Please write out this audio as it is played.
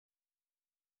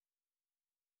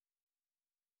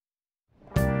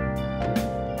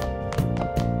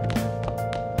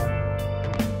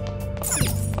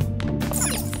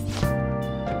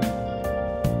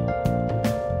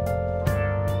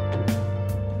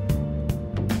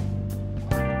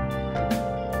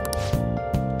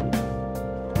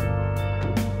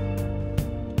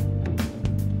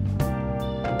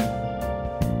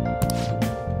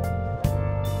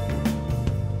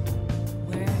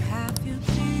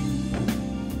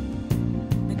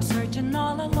searching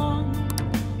all along,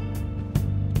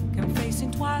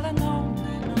 confessing while alone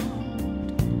and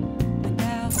on,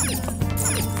 without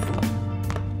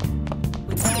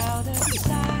a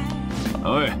sign,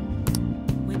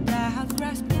 without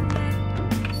grasping it.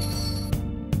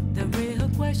 The real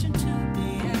question to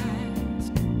be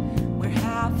asked: where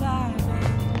have I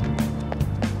been?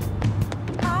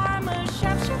 I'm a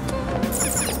sharpshooter.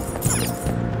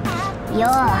 よ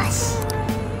ーし。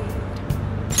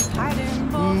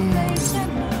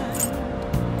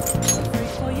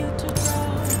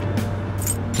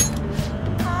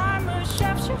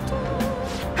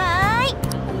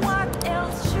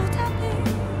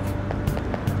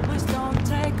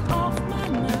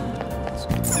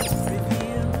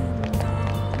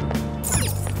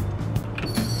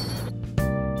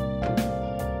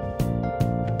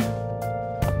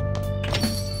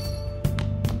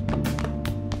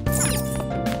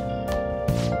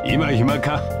今暇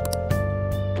か。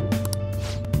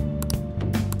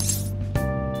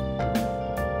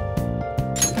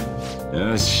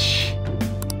よし。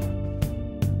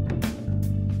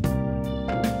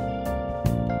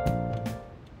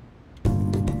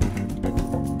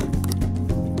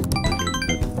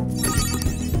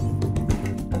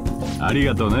あり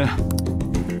がとうね。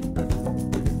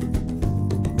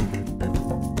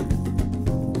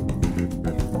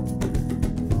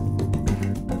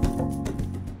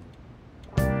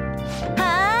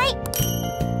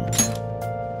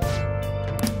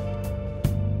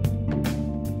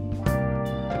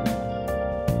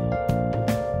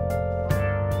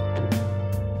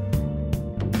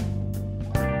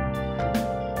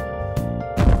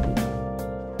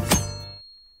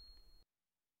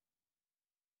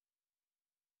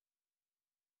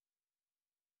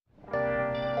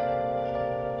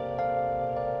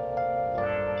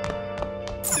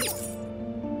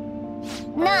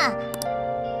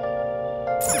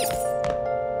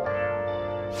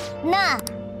なあ。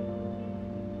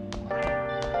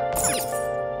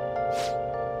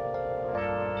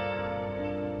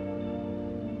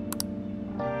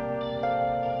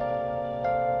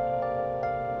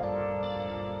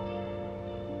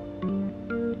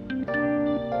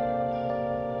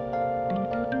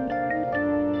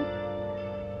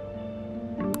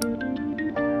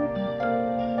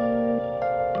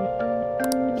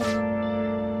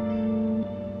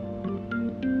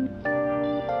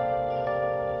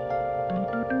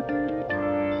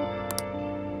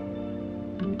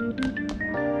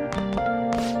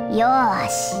よー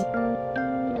し。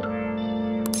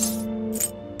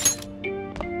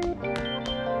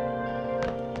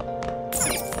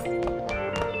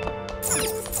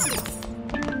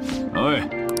おい。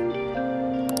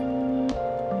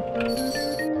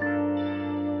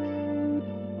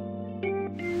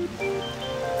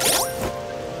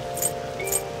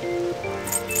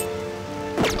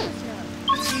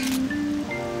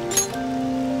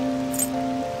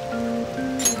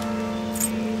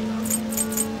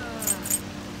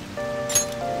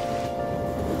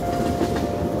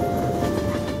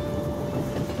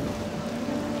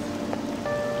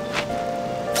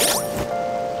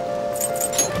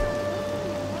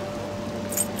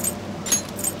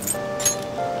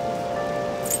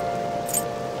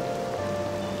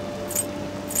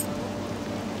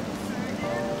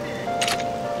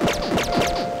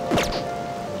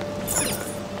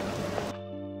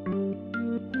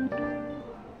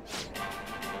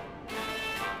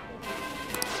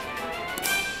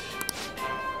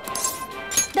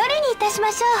どれにいたし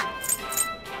ましょう。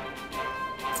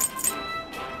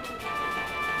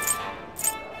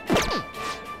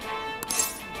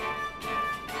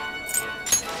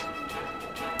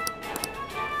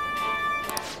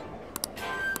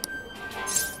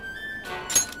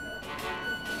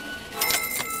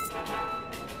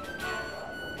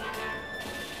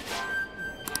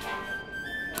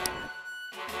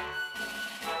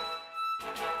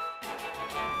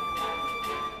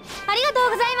ありがとう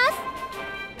ございます。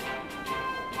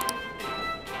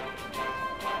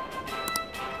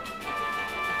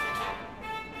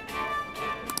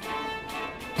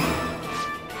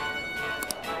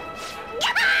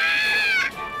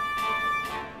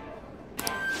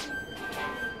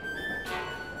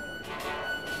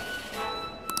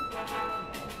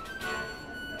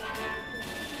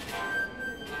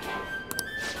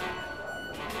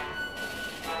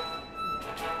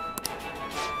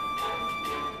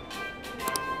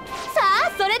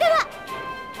それでは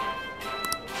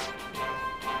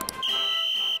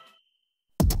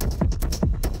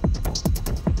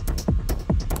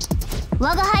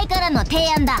我が輩からの提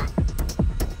案だ。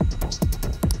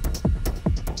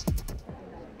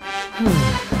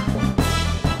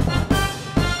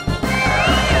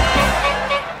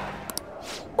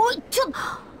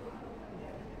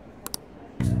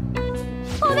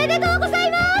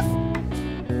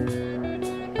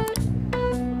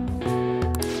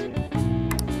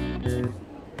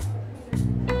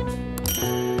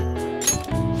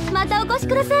お越し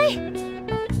ください。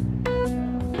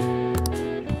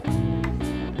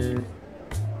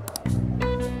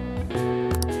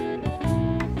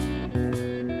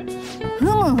ふ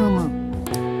むふむ。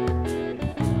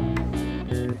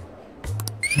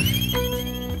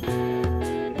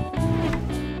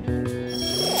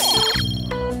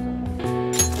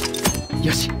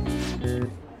よし。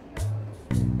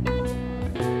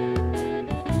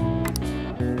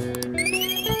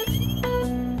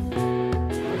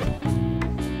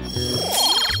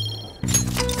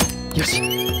よし。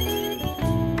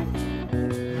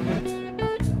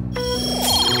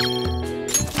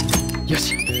よ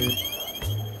し。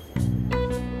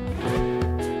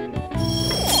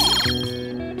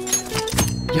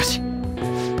よし。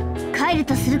帰る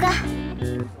とするか。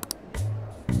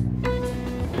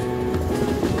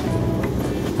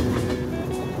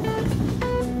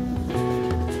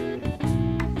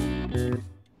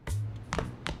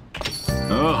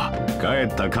ああ、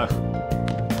帰ったか。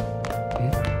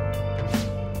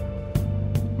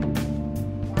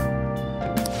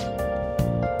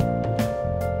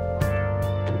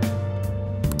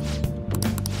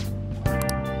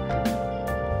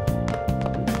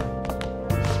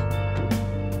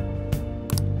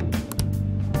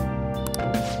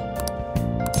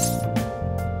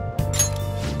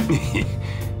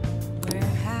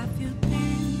Where have you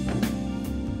been?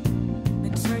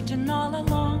 Been searching all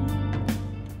along.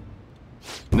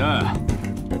 なあ。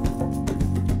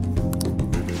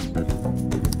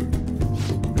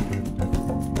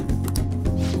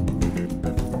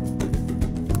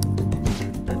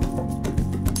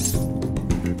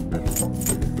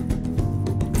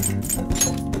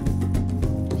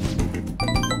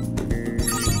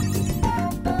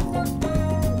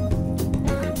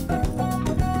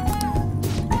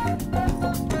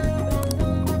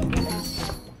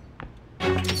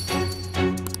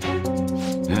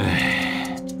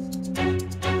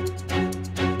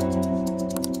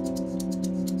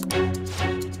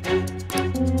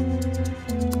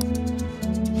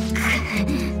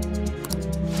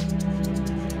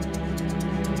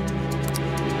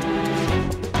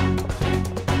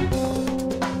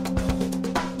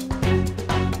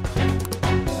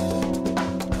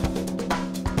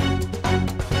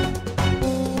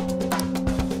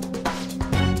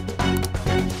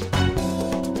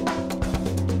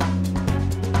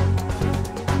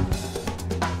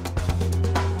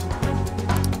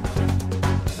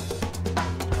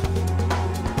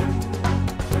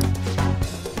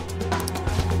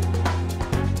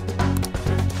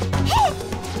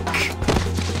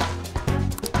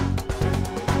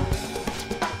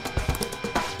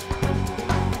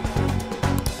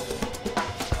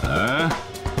ああ。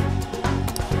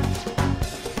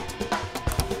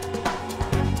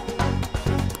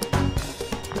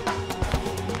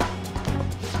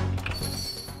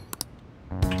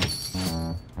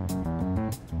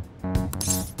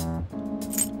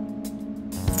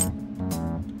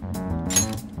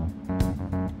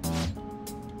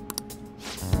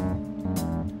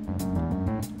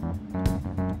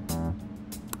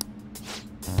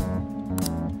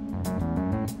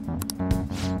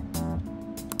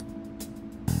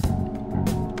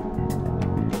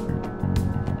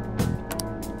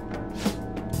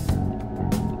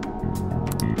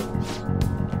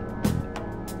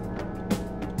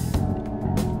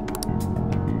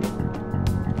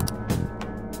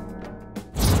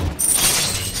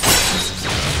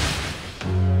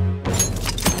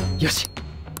よし。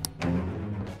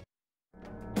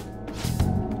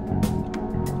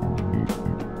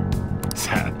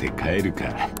さて帰る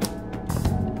か。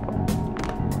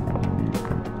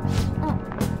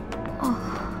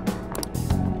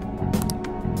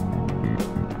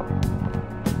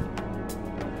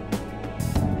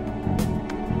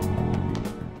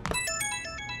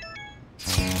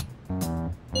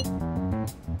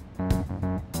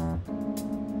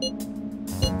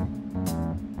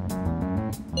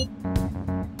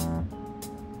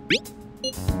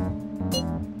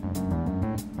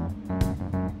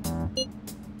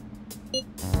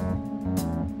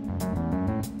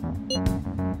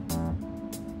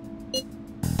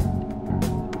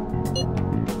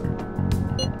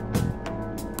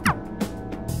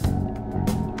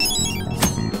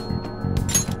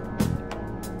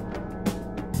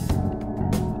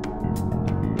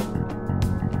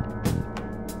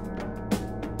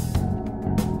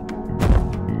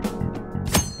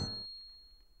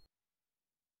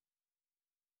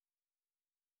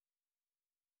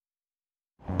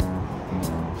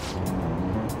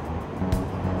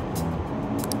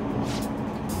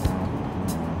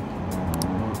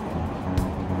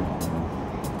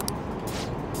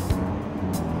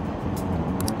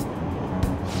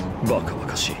バカバ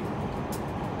カしい。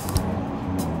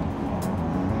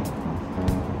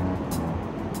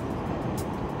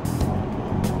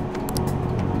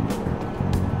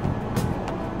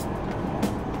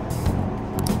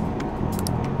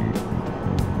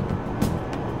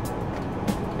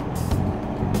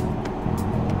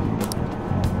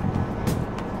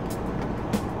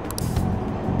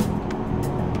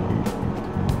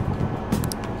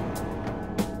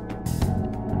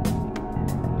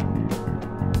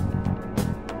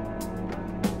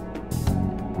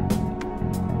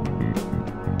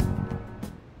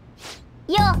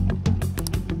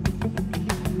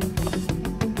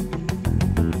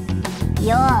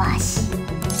よーし。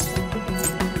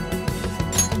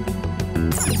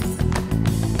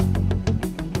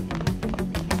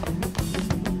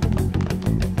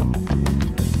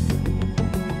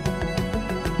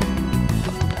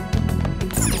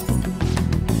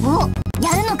お、や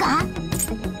るのか？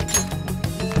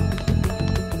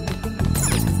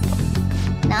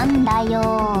なんだ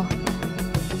よ。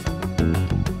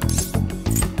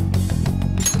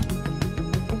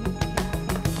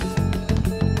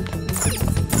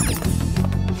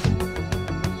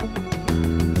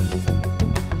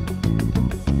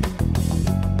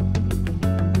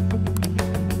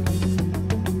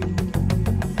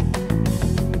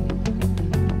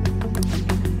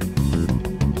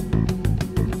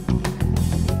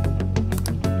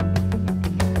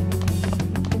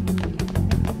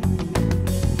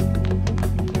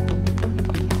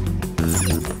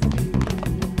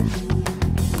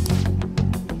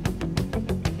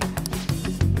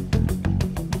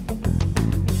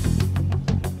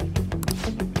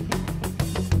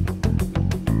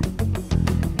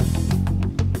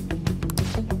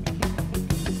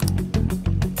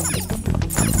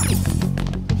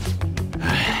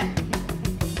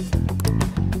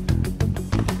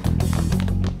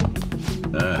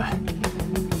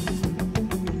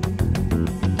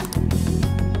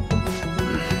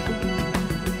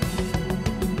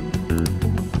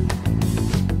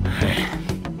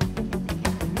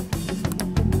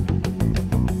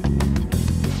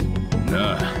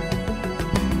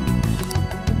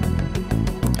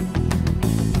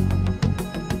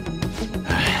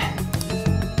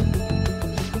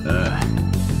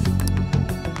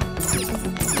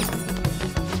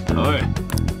おい。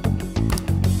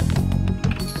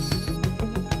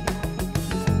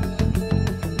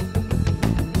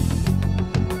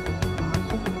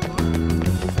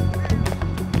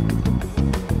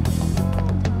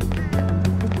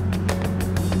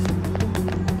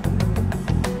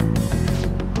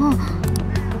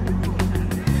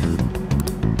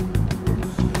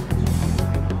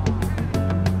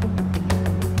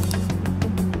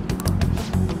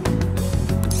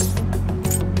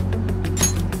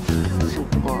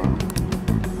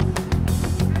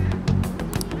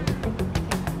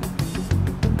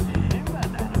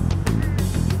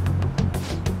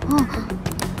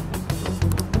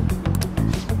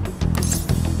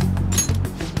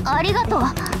ありがとう。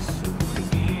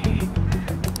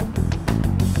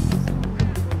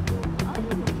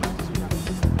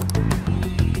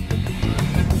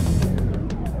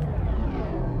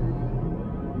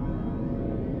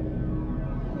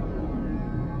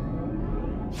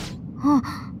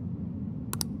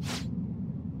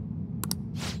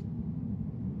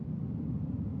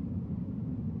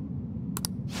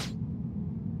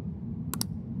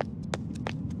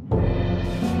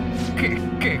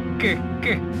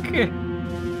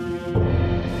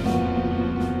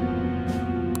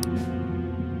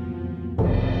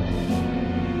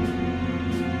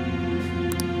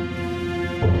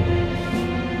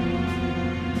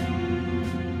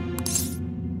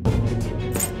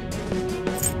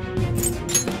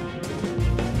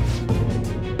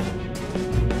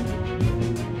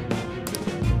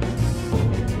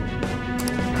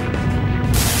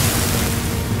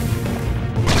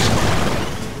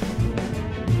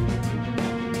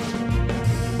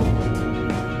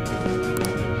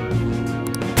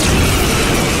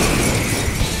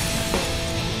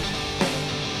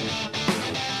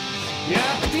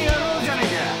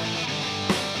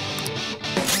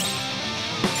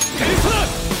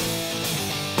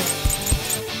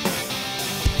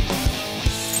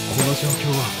状況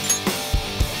は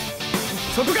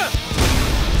そこか。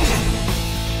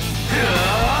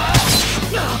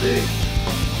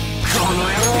この野郎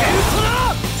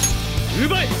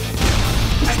奪い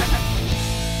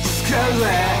使うぜ。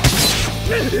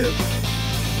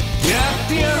やっ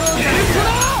てやろうぜ。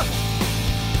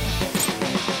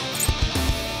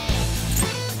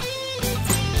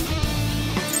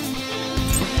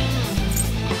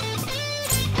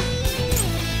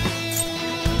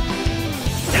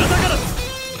やった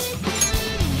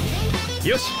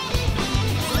よし。来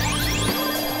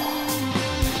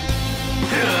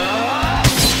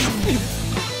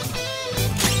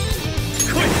い。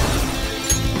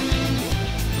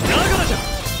だからじゃ。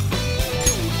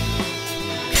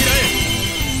嫌え。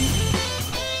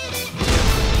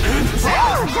そうか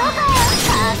っこ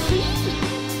いい。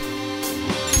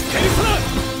テニスだ。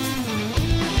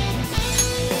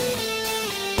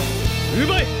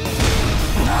奪え。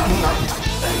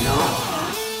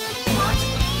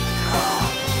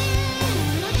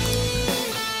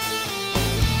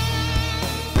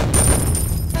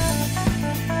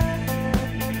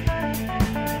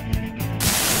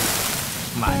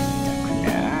まっ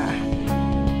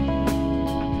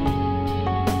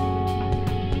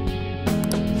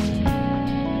たく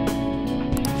な。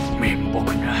面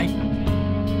目ない。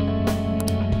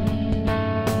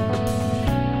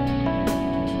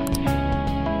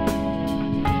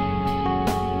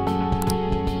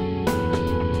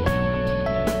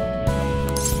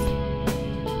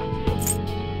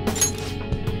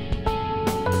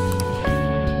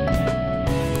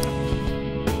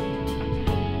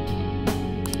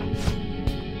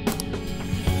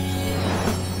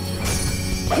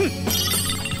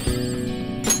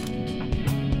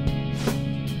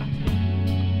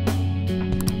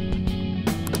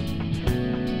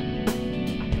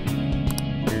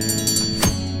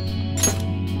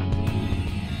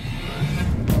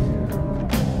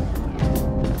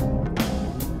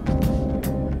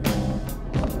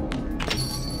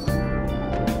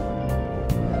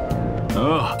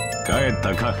ああ、帰っ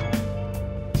たか。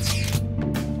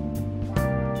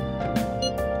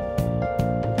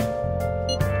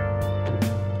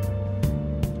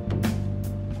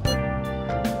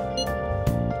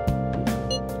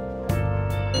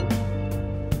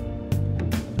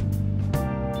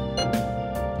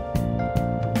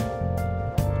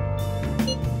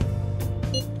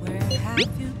Where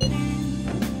have you been?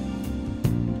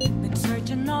 Been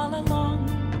searching all along,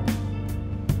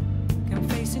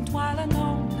 confessing while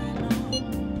alone and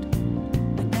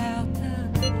on, without a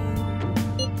clue,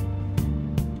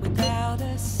 without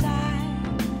a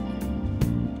sign,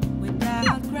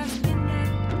 without grasping it.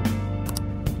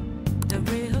 The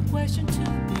real question to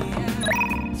be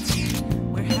asked: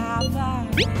 where have I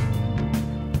been?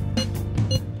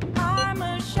 I'm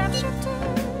a shapeshifter.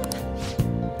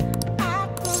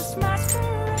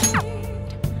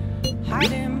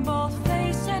 Hiding both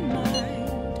face and mind,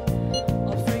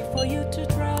 all free for you to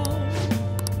draw.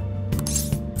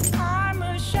 I'm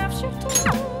a shapeshifter.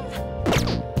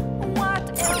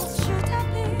 What else should I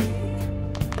be?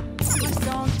 Please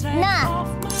don't take Nah. off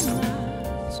my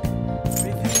mask,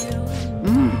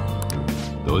 revealing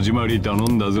all. 戸締まり頼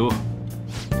んだぞ。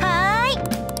はーい。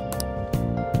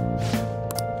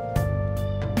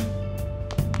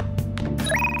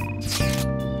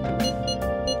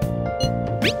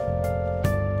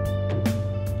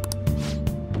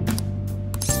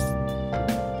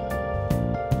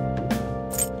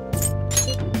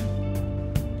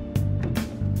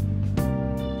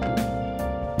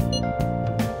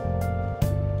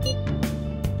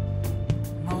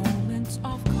Moments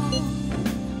of calm,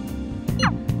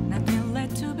 nothing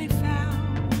left to be found.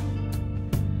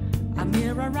 A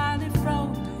mirror right in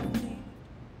front of me.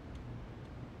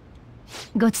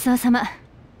 ごちそうさま。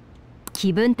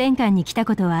気分転換に来た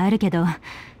ことはあるけど、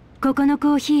ここの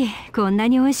コーヒーこんな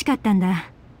に美味しかったんだ。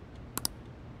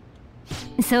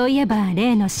そういえば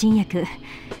例の新薬、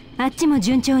あっちも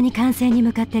順調に完成に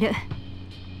向かってる。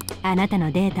あなた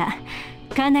のデータ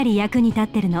かなり役に立っ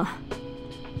てるの。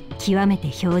極め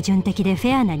て標準的でフ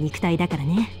ェアな肉体だから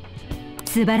ね。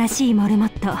素晴らしいモルモ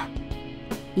ット。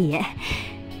いえ、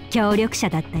協力者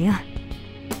だったよ。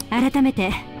改め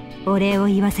てお礼を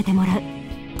言わせてもらう。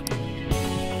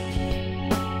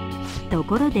と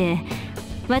ころで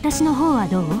私の方は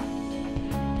どう？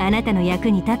あなたの役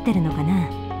に立ってるのかな？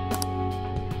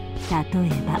例え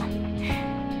ば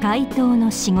怪盗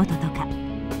の仕事とか。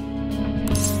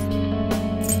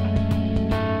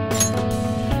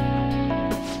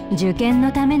受験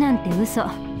のためなんて嘘。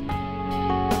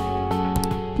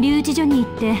留置所に行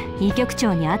って医局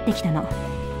長に会ってきたの。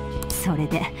それ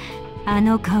であ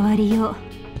の変わりよ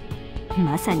う、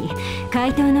まさに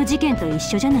怪盗の事件と一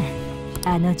緒じゃない。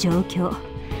あの状況、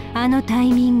あのタ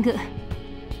イミング。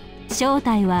正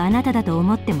体はあなただと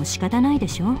思っても仕方ないで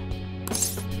しょ。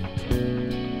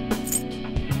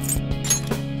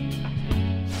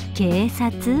警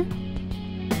察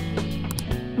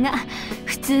が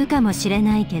普通かもしれ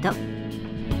ないけど、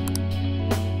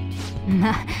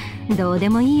まあどうで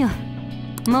もいいよ。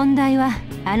問題は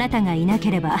あなたがいな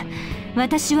ければ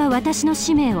私は私の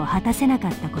使命を果たせなか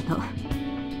ったこと。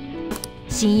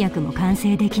新薬も完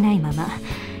成できないまま、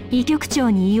医局長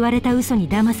に言われた嘘に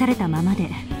騙されたままで、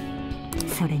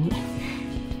それに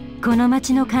この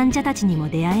町の患者たちにも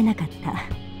出会えなかった。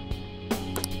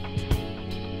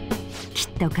きっ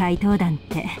と怪盗団っ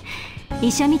て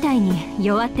医者みたいに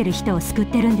弱ってる人を救っ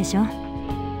てるんでしょ。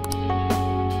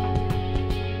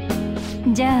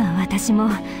じゃあ私も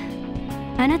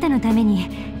あなたのために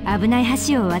危ない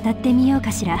橋を渡ってみよう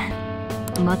かしら。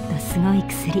もっとすごい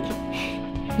薬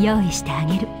用意してあ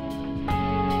げる。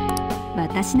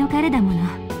私の彼だもの、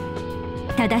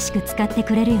正しく使って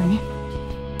くれるよね。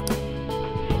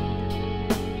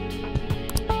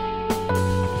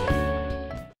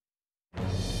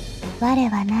我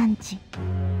は汝、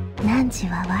汝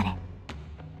は我。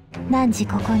汝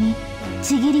ここに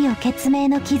ちぎりを血明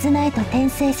の絆へと転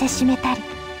生せしめたり、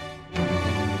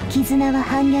絆は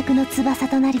反逆の翼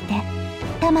となりて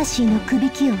魂のくび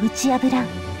きを打ち破らん。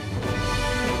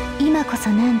今こそ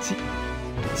汝、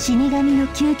死神の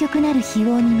究極なる非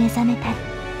王に目覚めたり、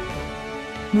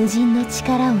無尽の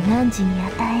力を汝に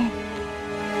与えん。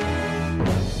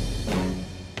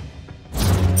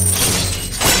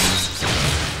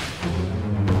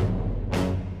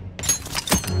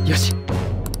よし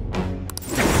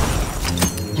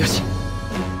よし。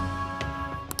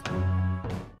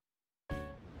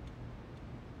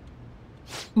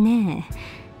ねえ、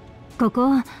ここ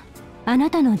あな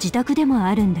たの自宅でも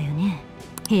あるんだよね。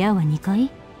部屋は2階？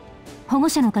保護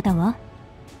者の方は？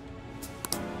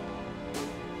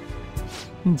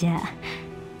じゃあ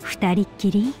2人っ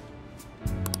きり？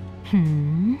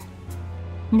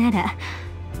なら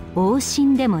往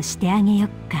診でもしてあげよっ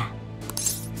か。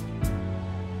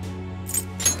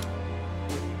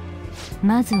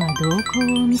まずは動向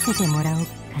を見せてもらおうか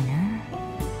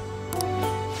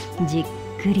な。じっ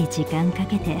くり時間か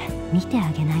けて見て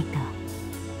あげないと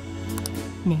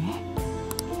ね。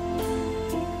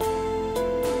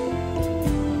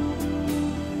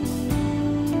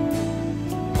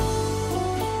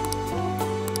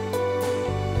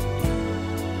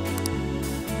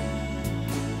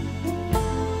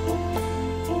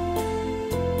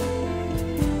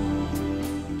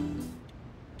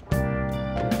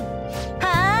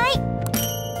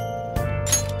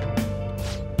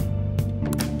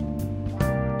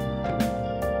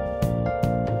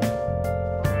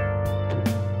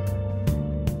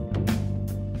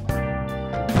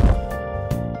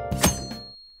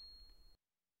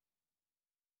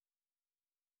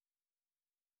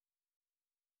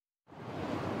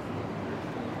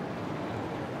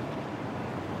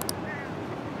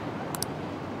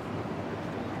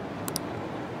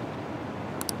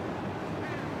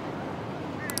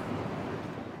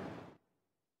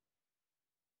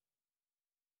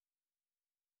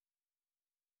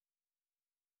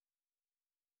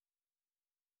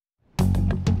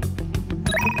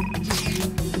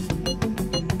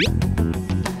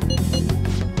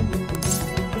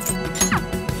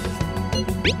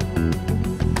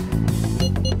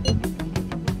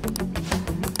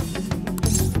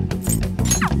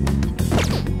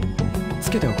つ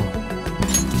けておこう。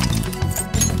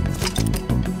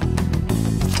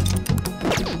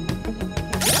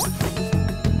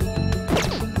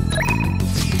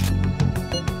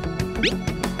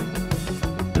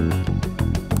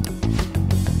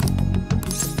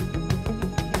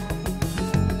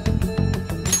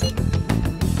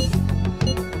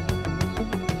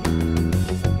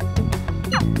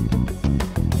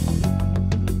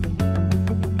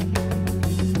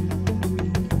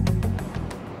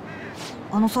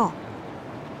あのさ、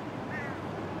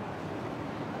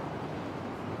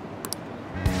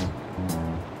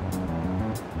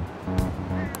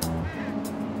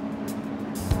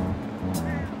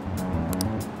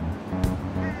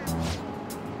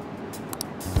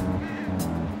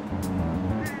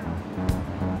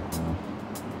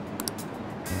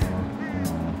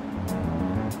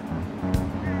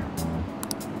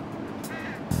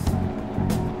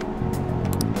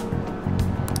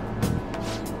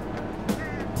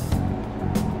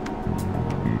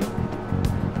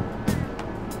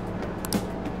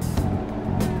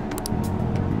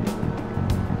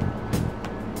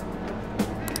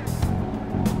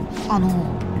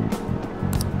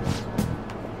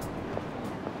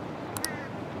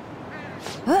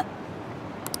え？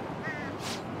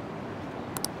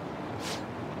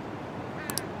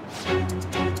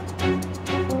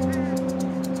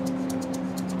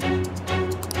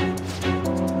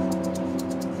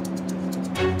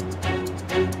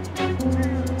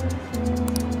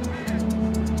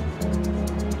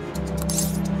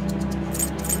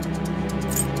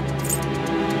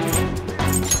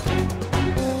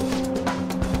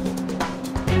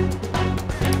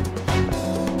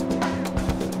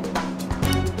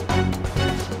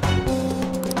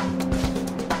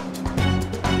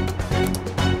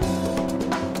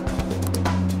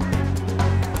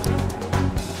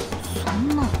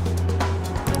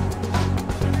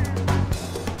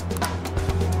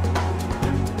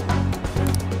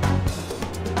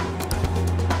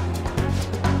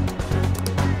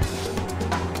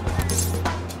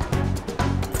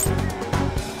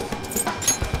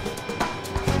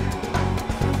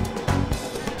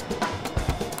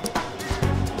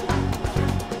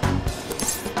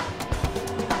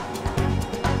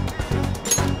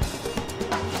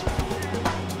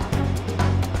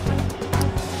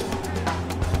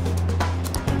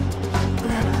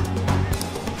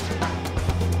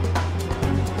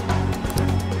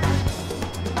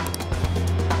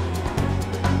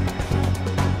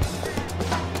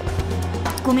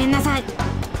ごめんなさい。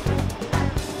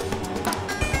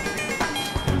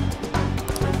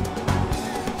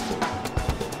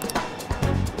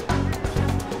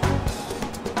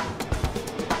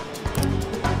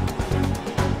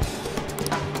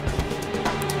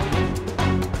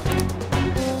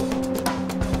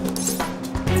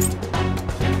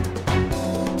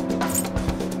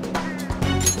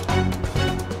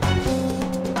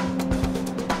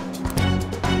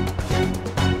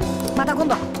また今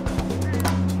度。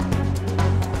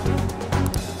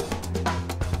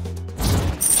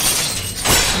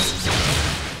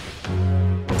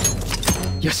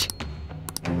よし。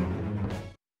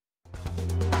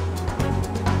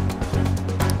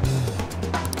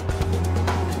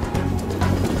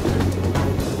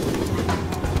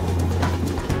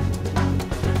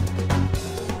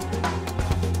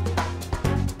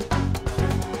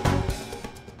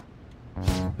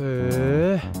へ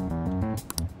え。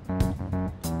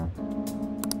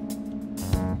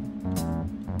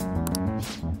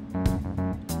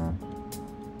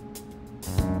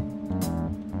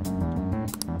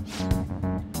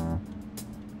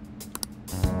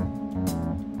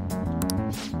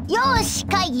よーし、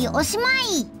会議おしま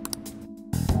い。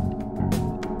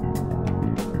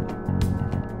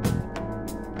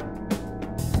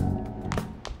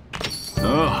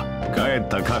ああ、帰っ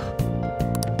たか。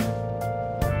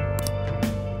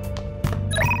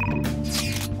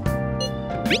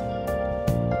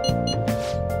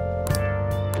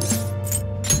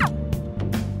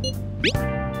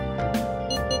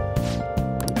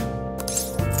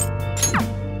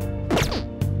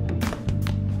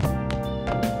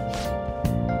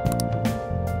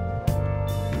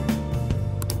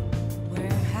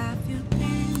Where have you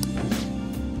been?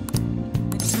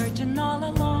 Been searching all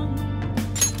along.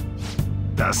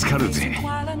 助かるぜ。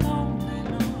 While I know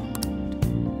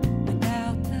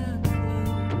without a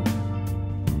clue,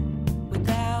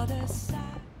 without a sign.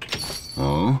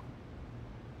 おう。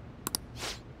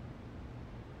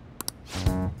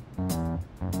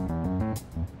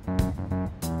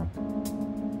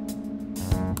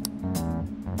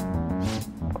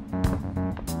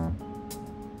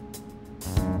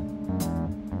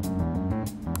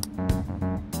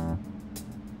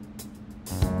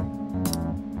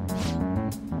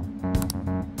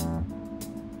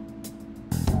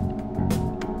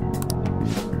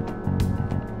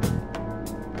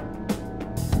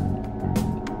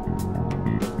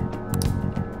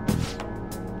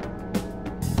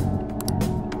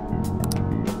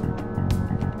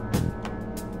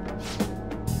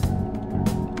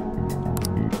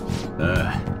あ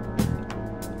あ。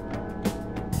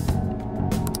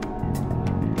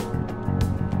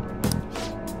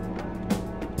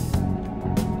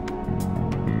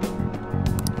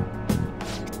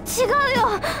違うよ。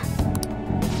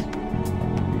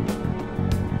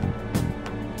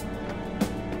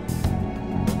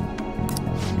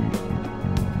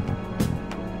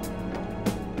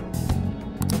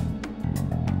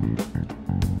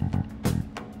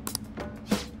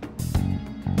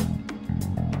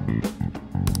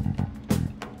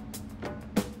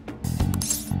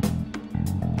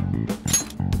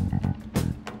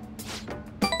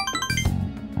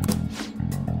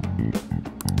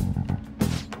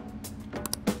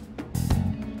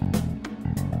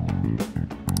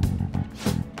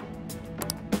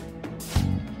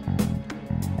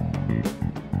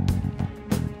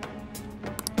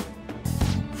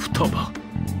双葉。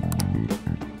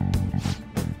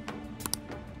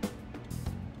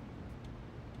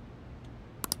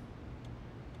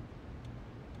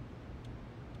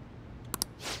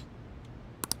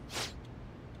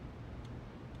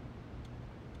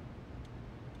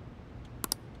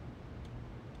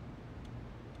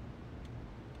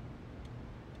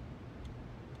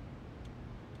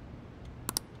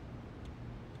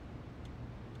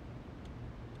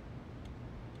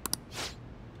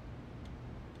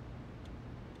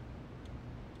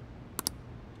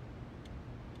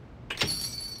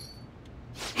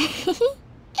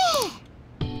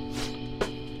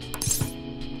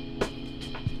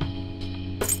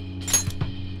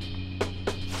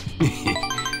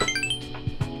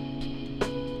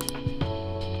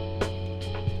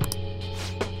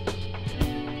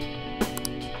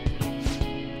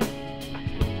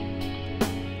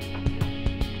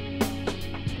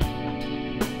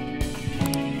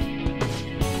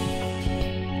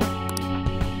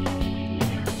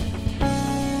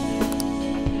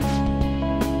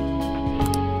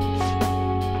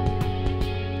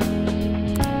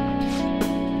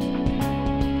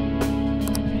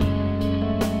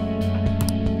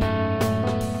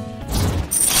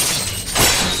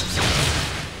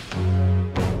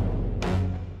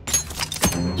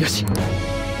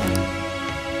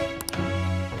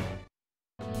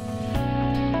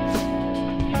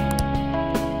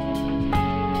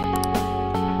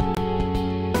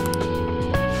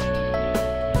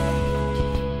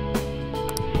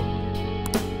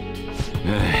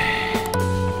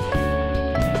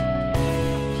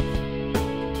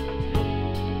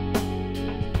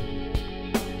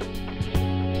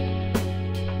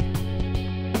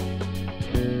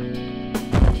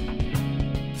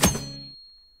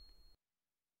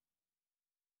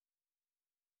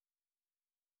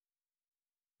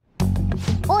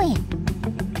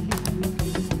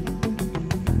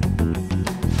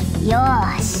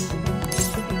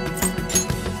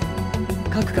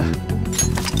書くか。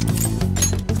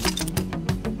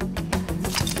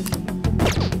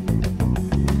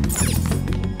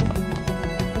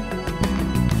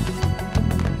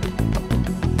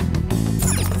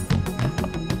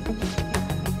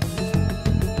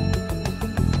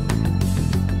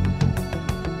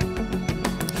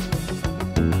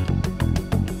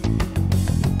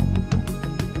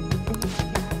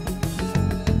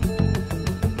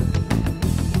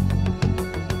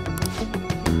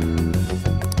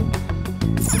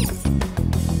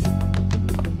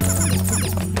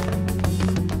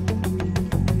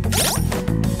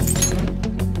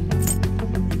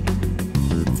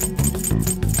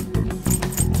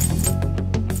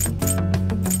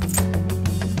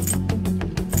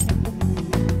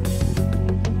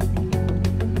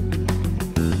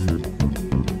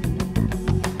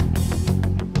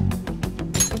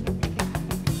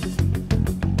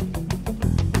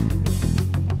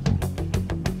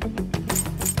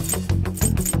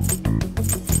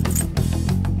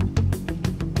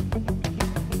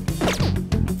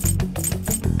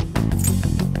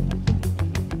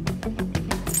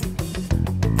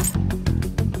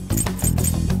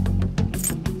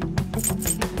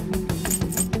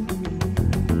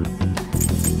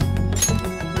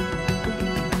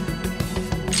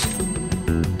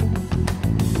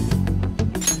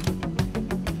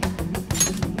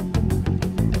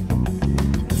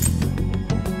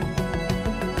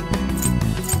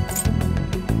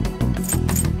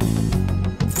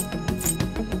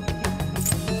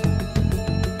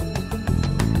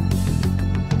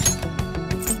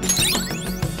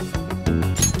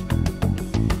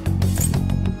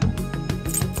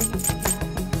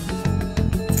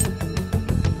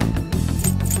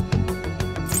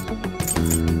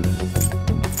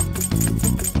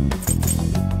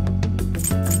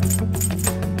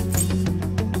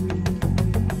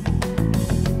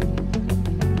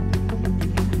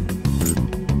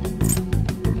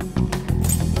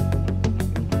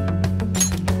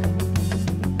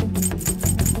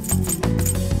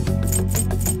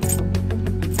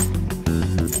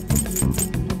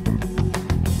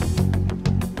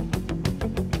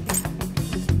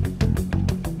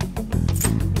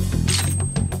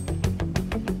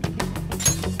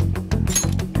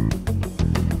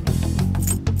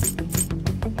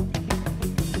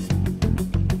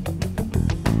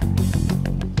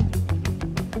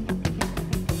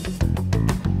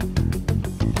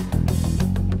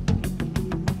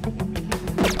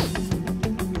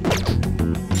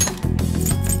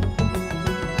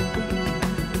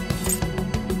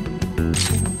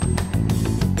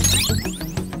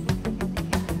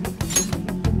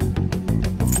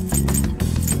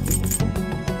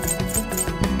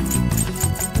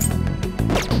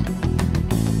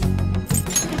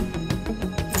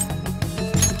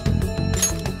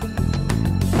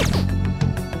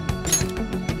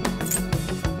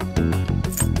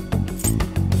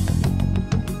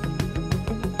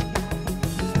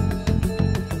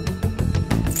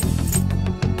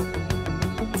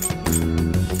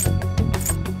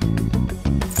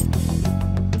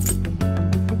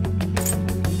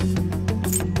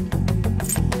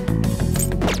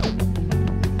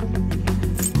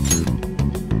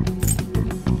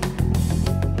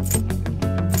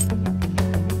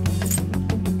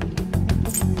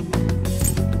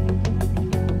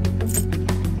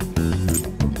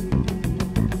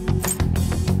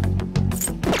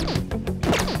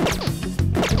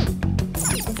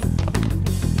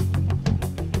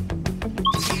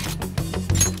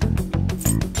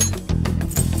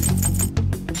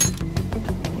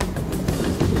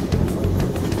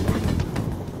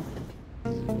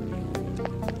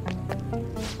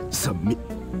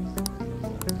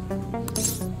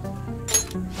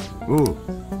おう。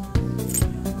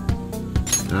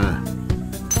ああ。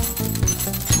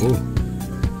お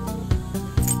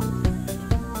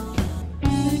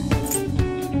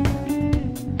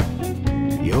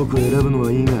う。よく選ぶの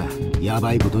はいいが、や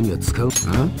ばいことには使う。あ？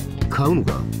買うの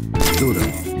か？どうだ？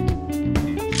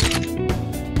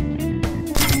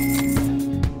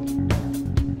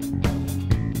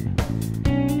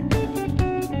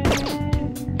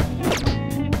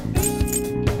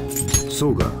そ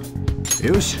うか。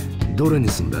よし、どれに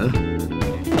すんだ？おう。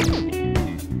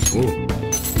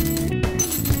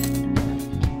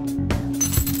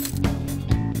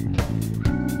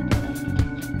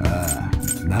ああ、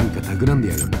なんか企んで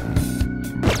やがるな。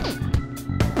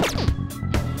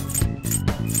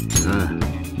ああ、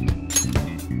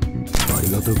あ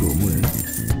りがたく思え。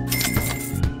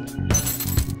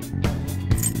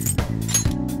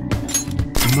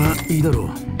まあいいだろう。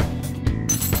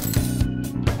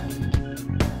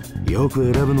よ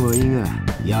く選ぶのはいいが、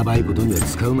やばいことには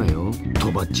使うなよ。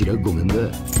とばっちらごめんだ。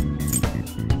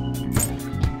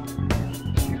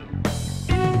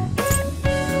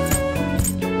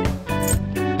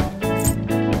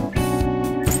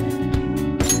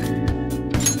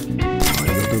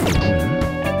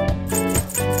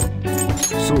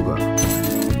そうか。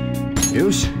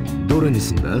よし、どれに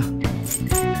すんだ？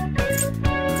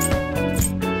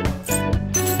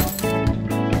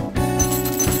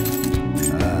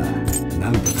な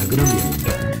んか企んでやるんだ。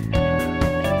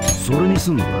それに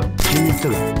すんのか？気に入った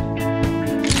か？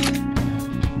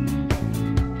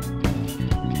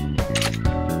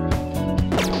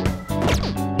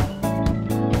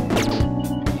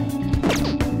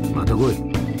また来い。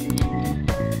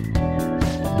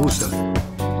どうした？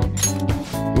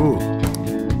おう。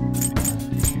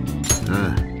あ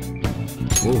あ。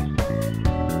おう。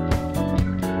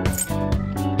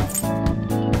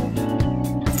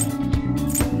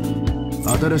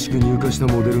新しく入荷した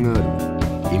モデルがある。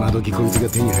今時こいつが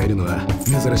手に入るのは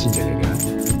珍しいんじゃねえか。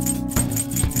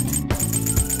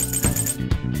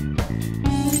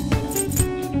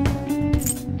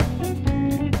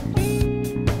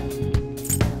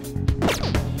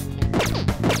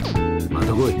ま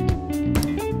た来い。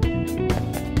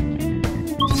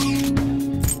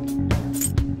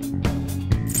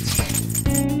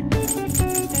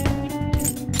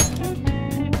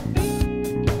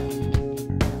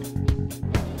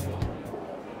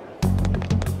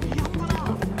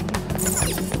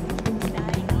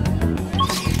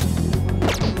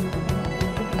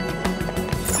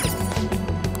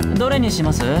どれにし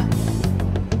ます？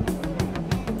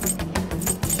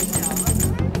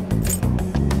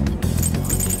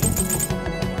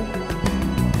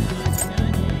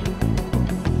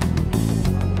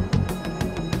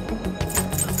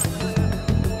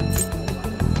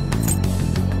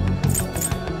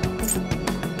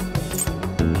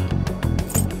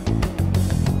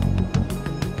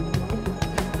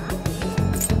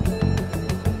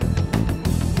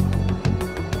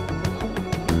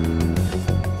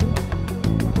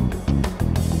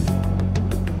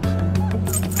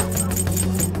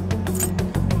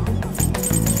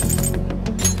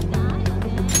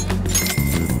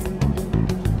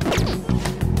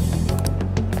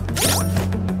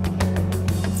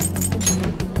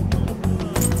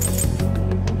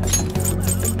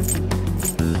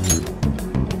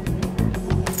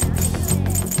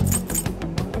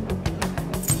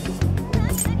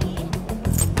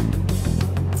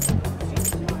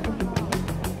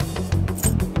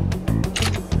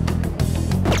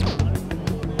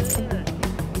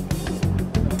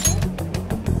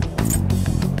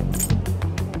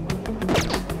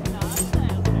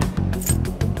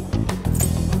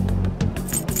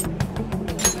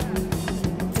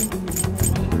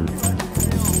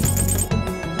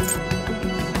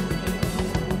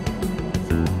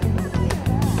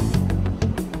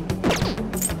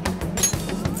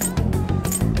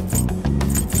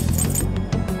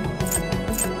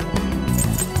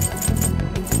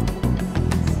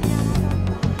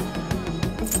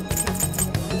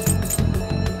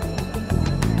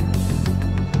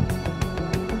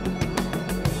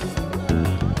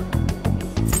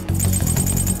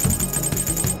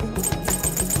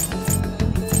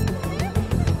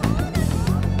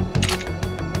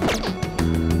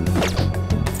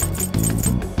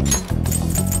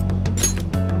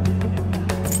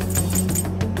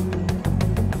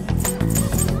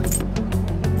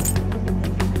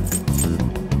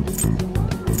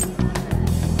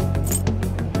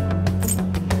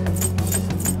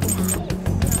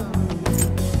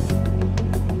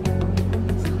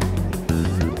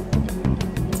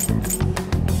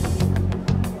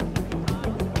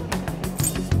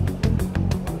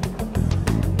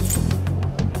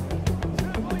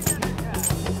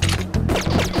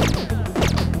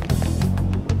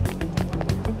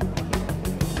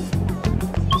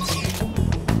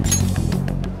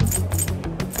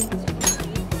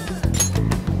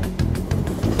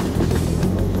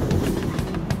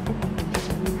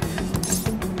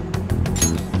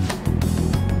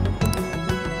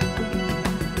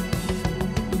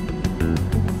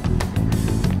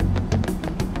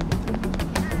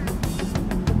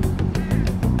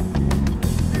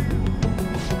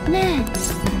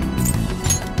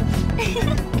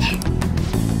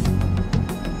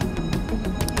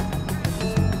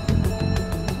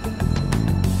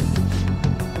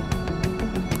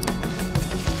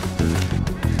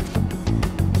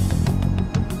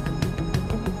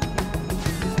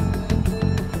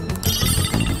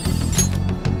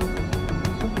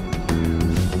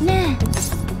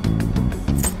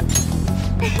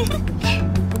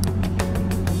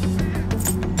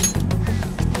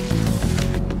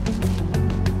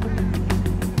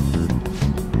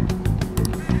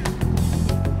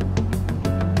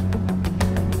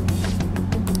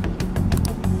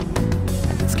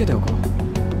けておこう。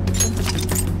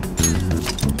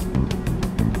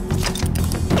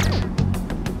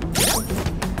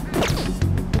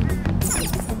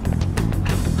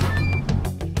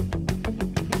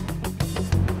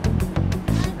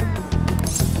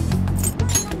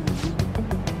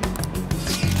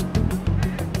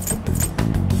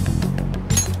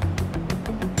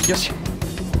よし。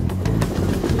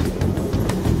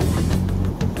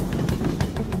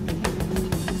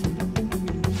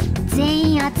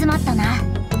全員集まったな。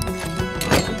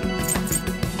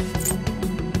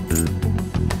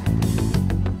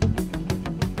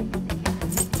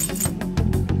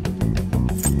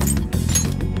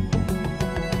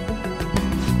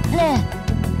レイ。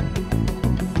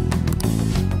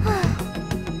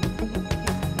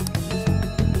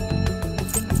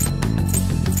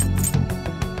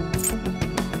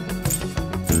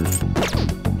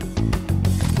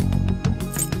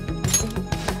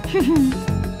ふふん。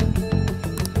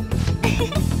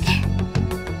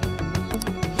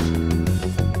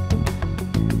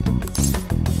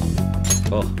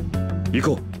あ、行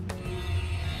こう。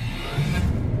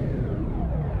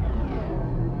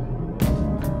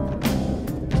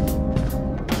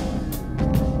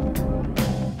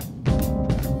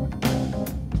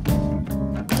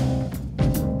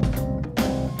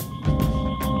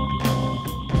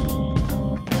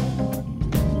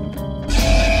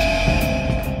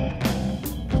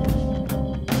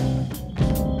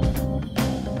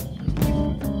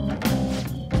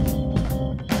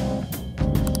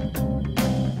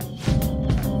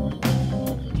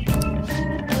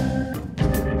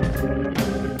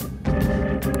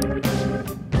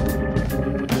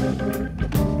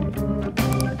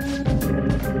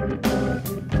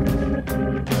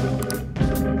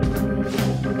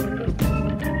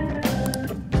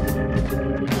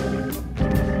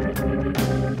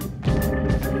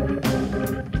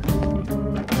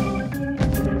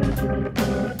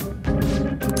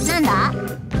なんだ？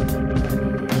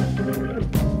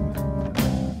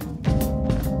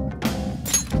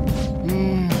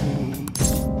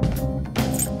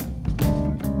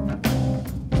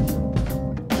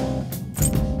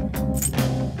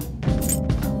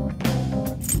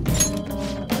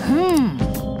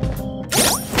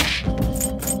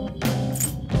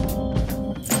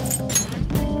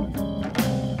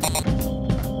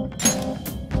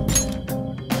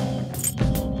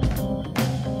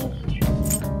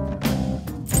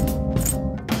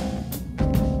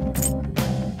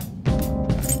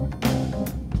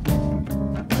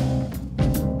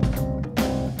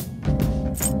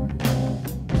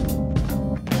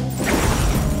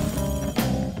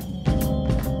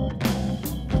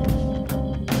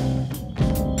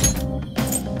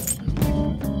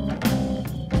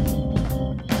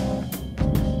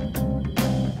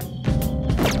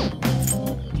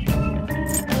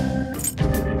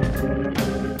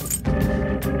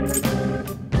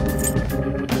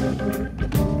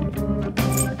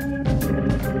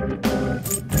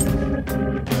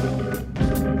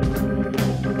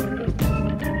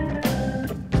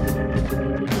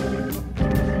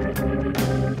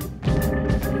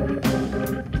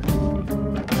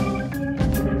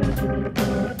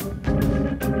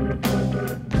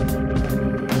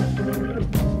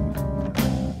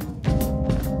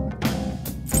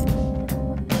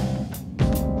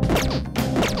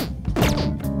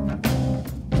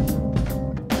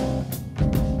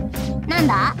なん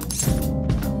だ？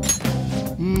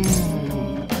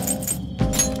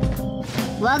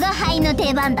我が輩の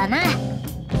出番だな。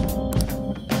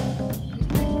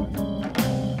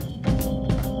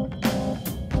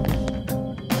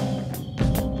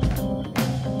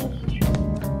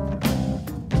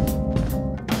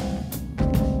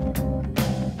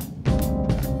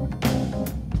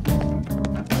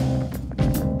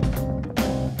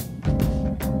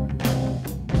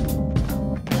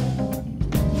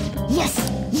よし、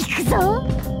行くぞ。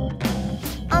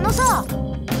あのさ、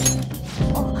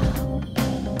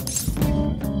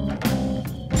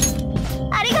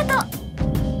ありがとう。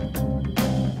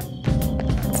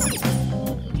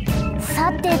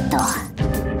さてと。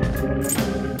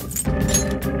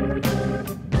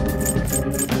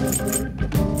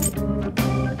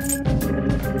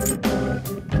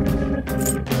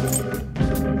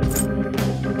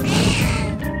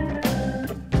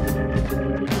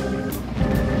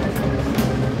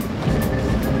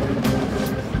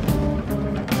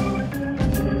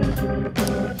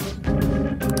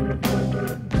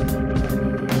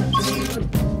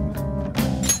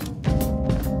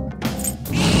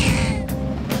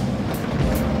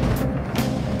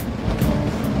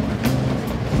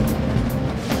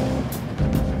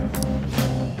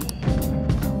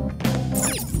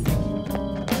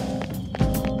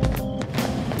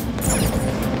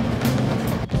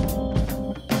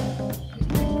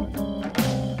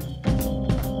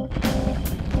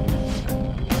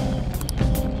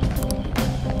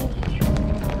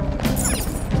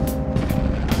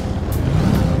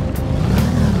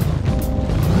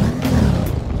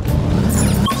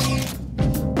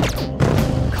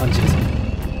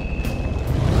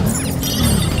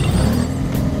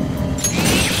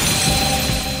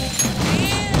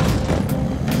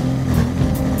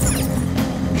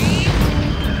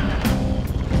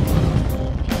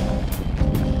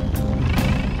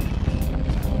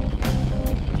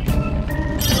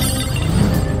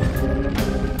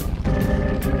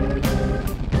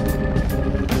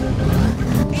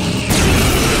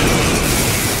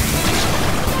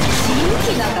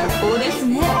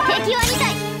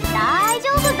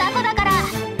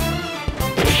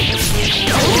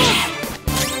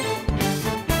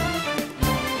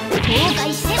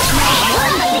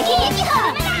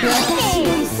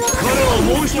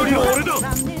人は俺だ。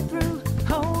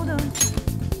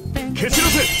蹴散ら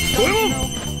せドエモン。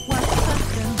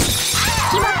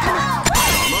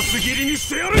甘すぎりにし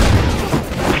てやる。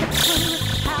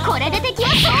これで敵は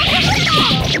総力だ。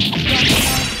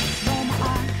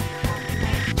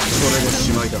それで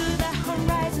しまいだ。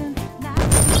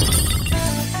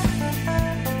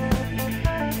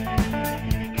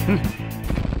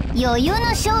余裕の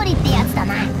勝利ってやつだ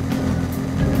な。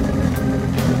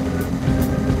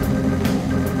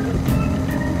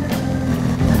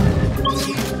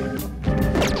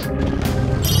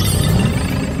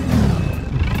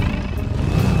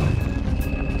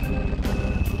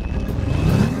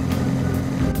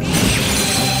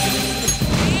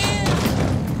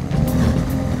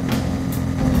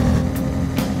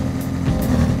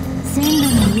線路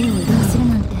の上を移動する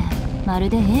なんてまる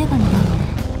で映画みたいね。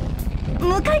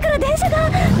向かいから電車が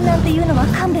なんていうのは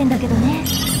勘弁だけどね。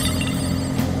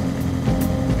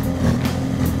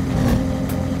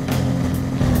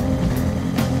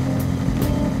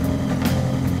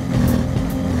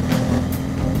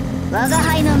我が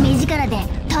輩の目力で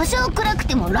多少暗く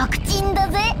ても楽ちんだ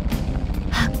ぜ。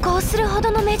発光するほ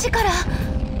どの目力、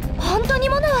本当に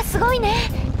ものはすごいね。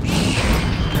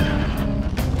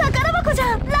宝箱じ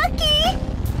ゃん、ラッキー。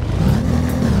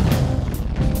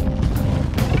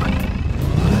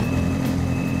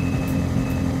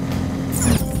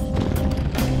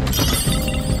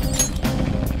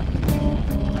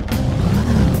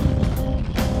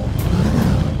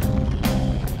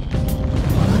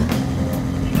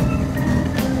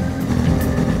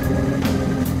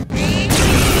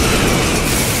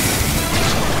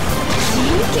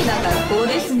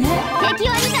敵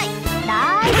はいない。大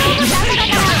丈夫だ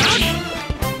から。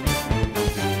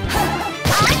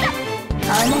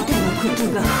あなたのこと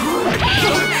が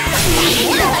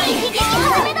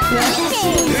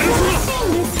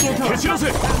本蹴散らせ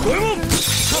ドエモン。甘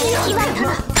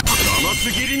す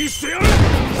ぎりにしてやる。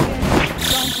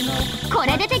こ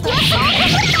れで敵は総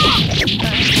力だ。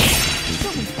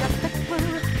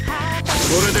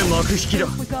これで幕引きだ。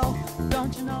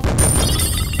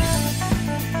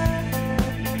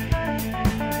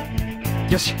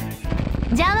よし。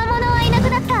邪魔者はいなく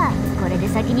なった。これで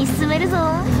先に進めるぞ。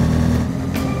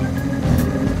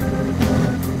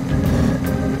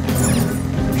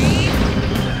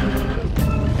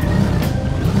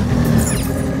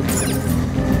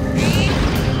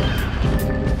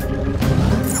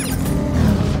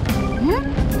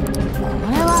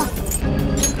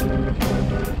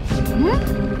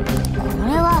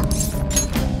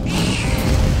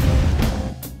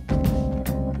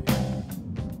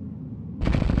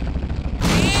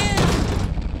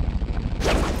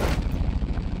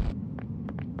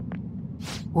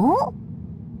お？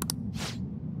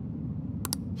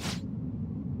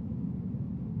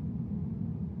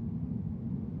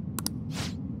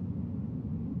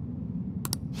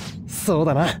そう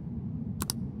だな。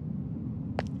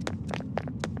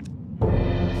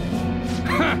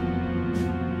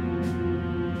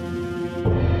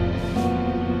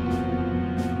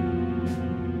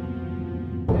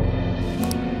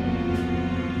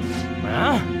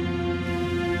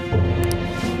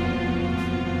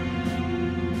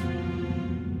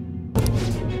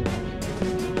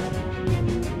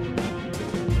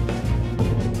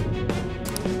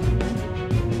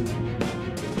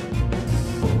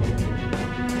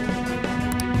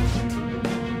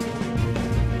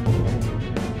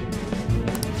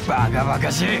バカバ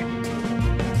カしい。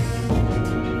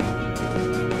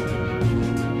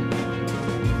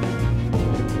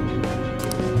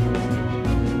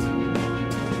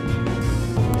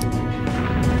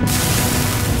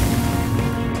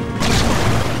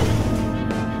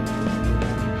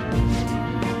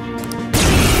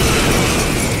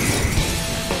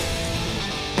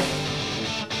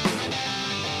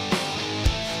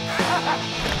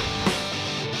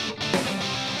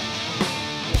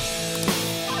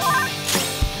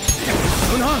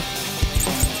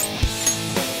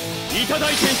いただ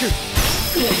いていく。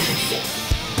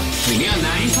次は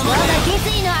何様我がだよ。決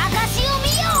意の証を見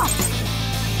よ。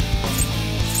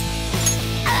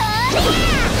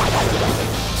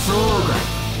そうか。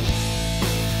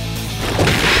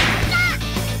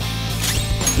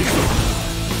行くぞ。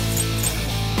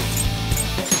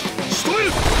仕留める。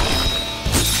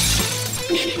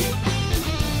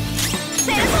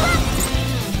セルソだ。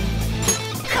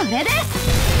これです。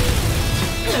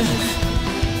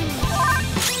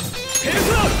ヘルス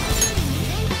だ。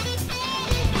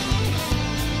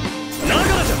ながら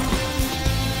じゃ。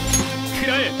食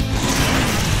らえ。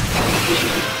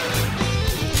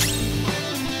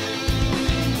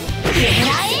狙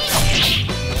い。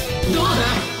どうだ。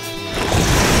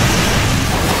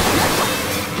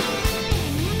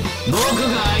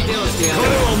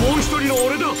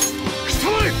くさ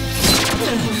まれ。来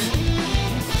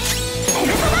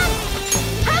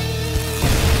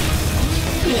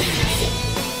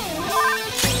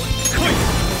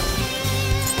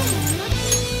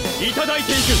い、いただい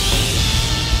ていく。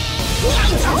そうか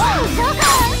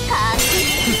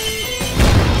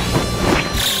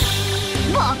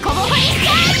ボコボコにしち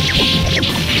ゃ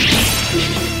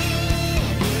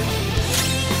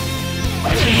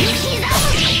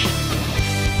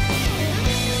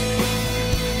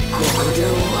ここで終わ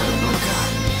るのか。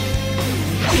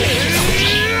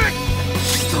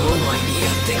人の前に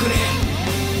やってくれ。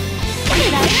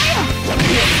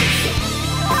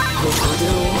ここで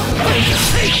終わるのか。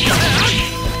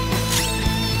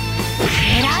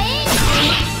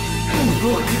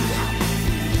僕だ。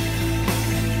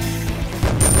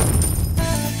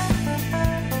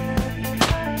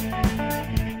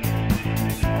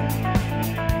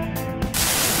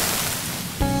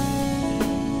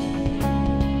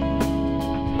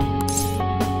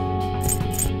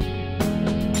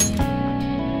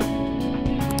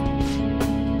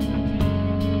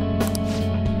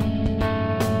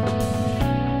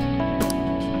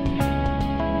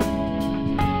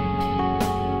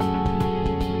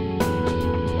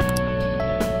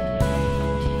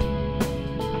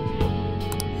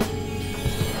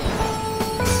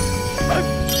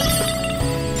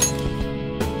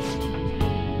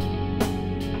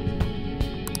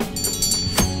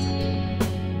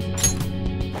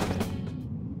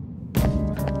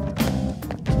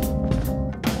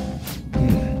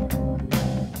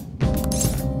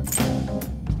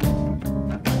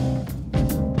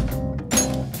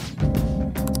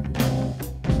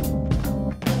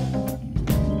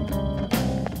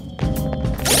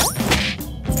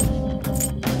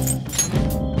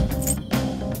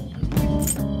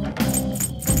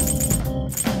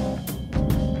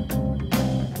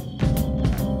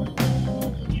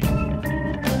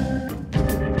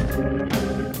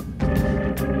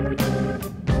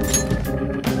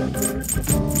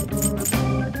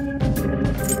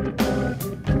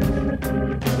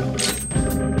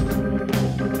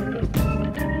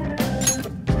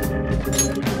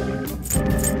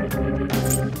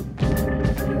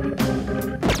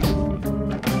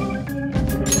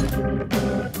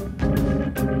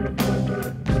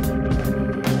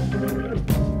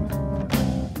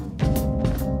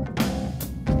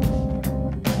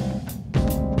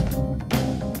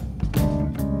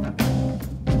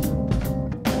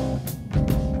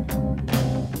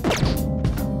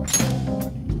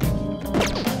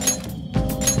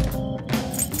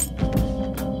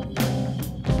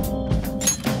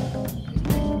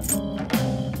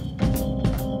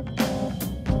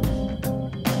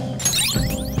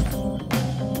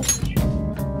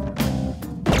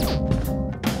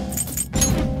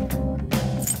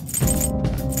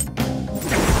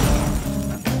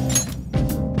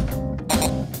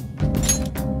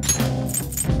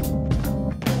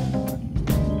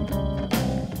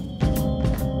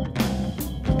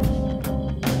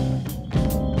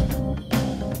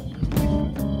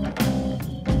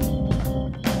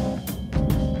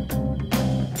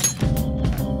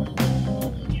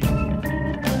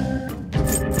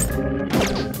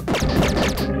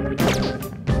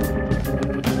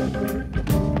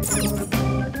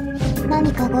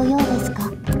何かご用です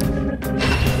か？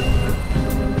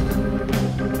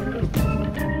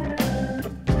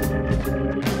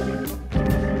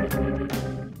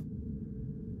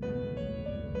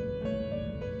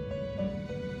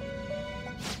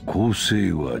構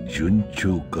成は順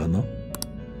調かな？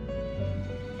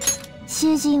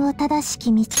囚人を正し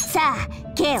き道。さあ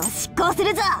刑を執行す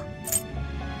るぞ。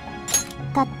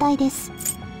合体です。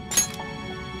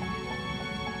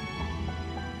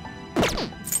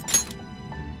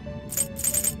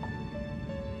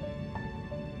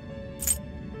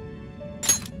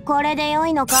これで良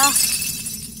いのか。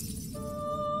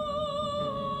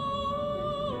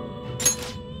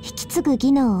引き継ぐ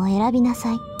技能を選びな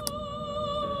さい。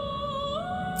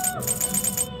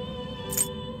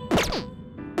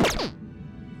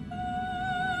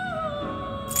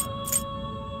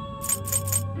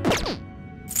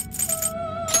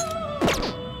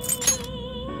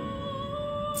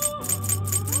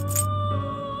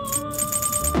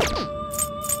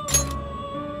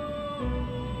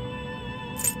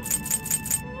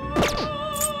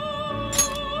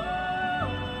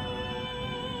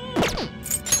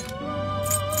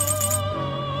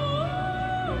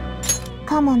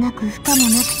可もなく不可もな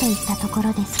くといったとこ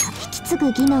ろですが、引き継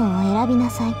ぐ技能を選びな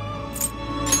さい。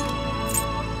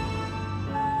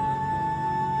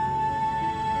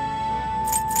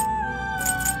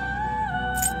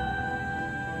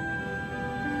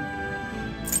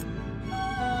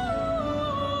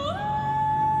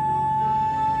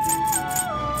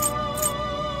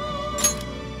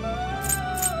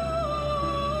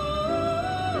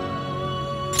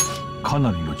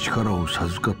なりの力を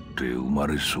授かって生ま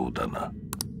れそうだな。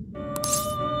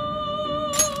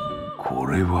こ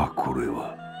れは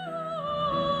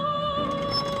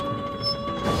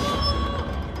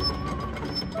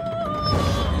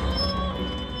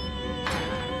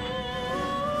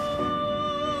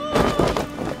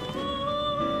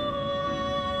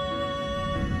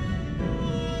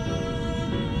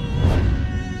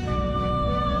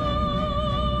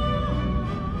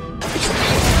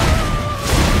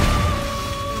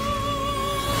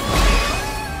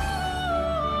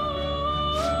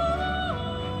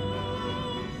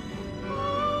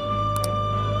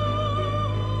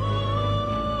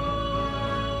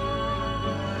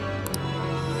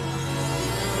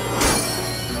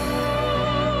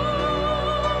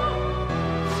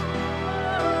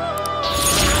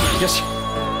よし。